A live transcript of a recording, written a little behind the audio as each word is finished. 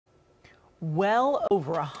Well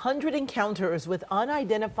over 100 encounters with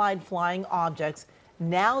unidentified flying objects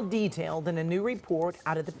now detailed in a new report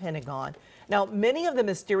out of the Pentagon. Now, many of the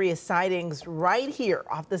mysterious sightings right here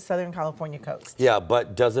off the Southern California coast. Yeah,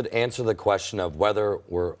 but does it answer the question of whether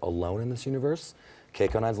we're alone in this universe?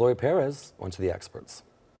 KCO9's Laurie Perez went to the experts.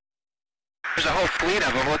 There's a whole fleet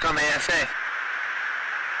of them. Look on the ASA.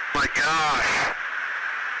 My gosh.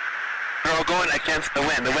 They're all going against the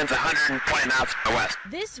wind. The wind's 120 knots from the west.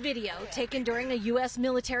 This video, taken during a U.S.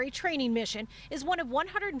 military training mission, is one of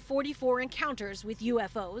 144 encounters with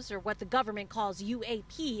UFOs, or what the government calls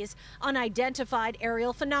UAPs, unidentified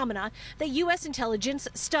aerial phenomena, that U.S. intelligence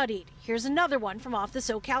studied. Here's another one from off the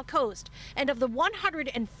SoCal coast. And of the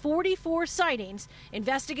 144 sightings,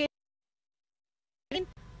 investigators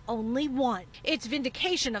only one. It's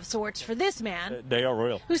vindication of sorts for this man. They are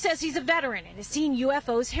real. Who says he's a veteran and has seen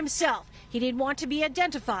UFOs himself. He didn't want to be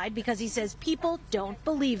identified because he says people don't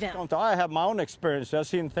believe him. I have my own experience. I've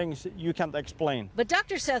seen things you can't explain. But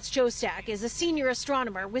Dr. Seth Shostak is a senior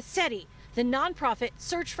astronomer with SETI, the nonprofit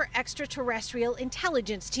Search for Extraterrestrial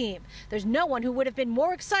Intelligence team. There's no one who would have been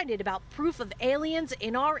more excited about proof of aliens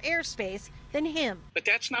in our airspace than him. But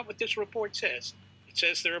that's not what this report says. It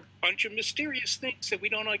says there are a bunch of mysterious things that we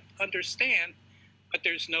don't understand, but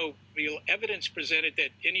there's no real evidence presented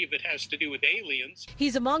that any of it has to do with aliens.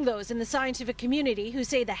 He's among those in the scientific community who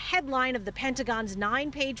say the headline of the Pentagon's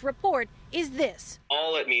 9-page report is this.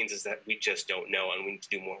 All it means is that we just don't know, and we need to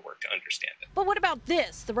do more work to understand it. But what about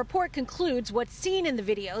this? The report concludes what's seen in the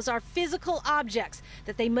videos are physical objects,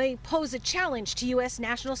 that they may pose a challenge to U.S.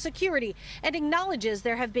 national security, and acknowledges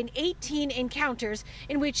there have been 18 encounters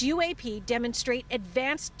in which UAP demonstrate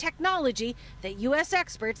advanced technology that U.S.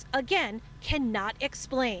 experts, again, cannot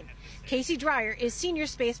explain. Casey Dreyer is Senior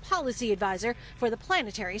Space Policy Advisor for the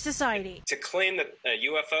Planetary Society. To claim that a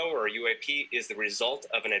UFO or a UAP is the result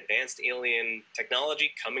of an advanced alien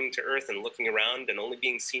technology coming to Earth and looking around and only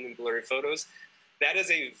being seen in blurry photos, that is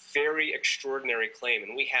a very extraordinary claim,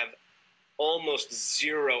 and we have almost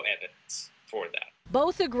zero evidence for that.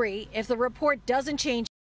 Both agree if the report doesn't change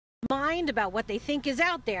their mind about what they think is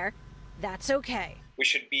out there, that's okay. We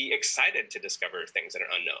should be excited to discover things that are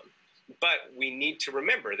unknown. But we need to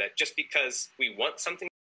remember that just because we want something,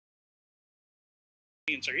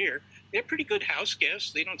 Aliens are here. They're pretty good house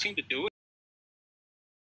guests. They don't seem to do it.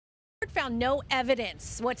 The report found no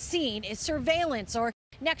evidence. What's seen is surveillance or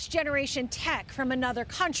next-generation tech from another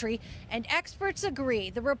country, and experts agree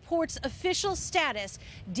the report's official status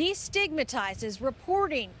destigmatizes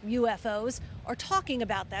reporting UFOs or talking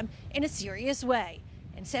about them in a serious way.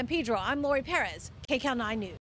 In San Pedro, I'm Laurie Perez, KCAL 9 News.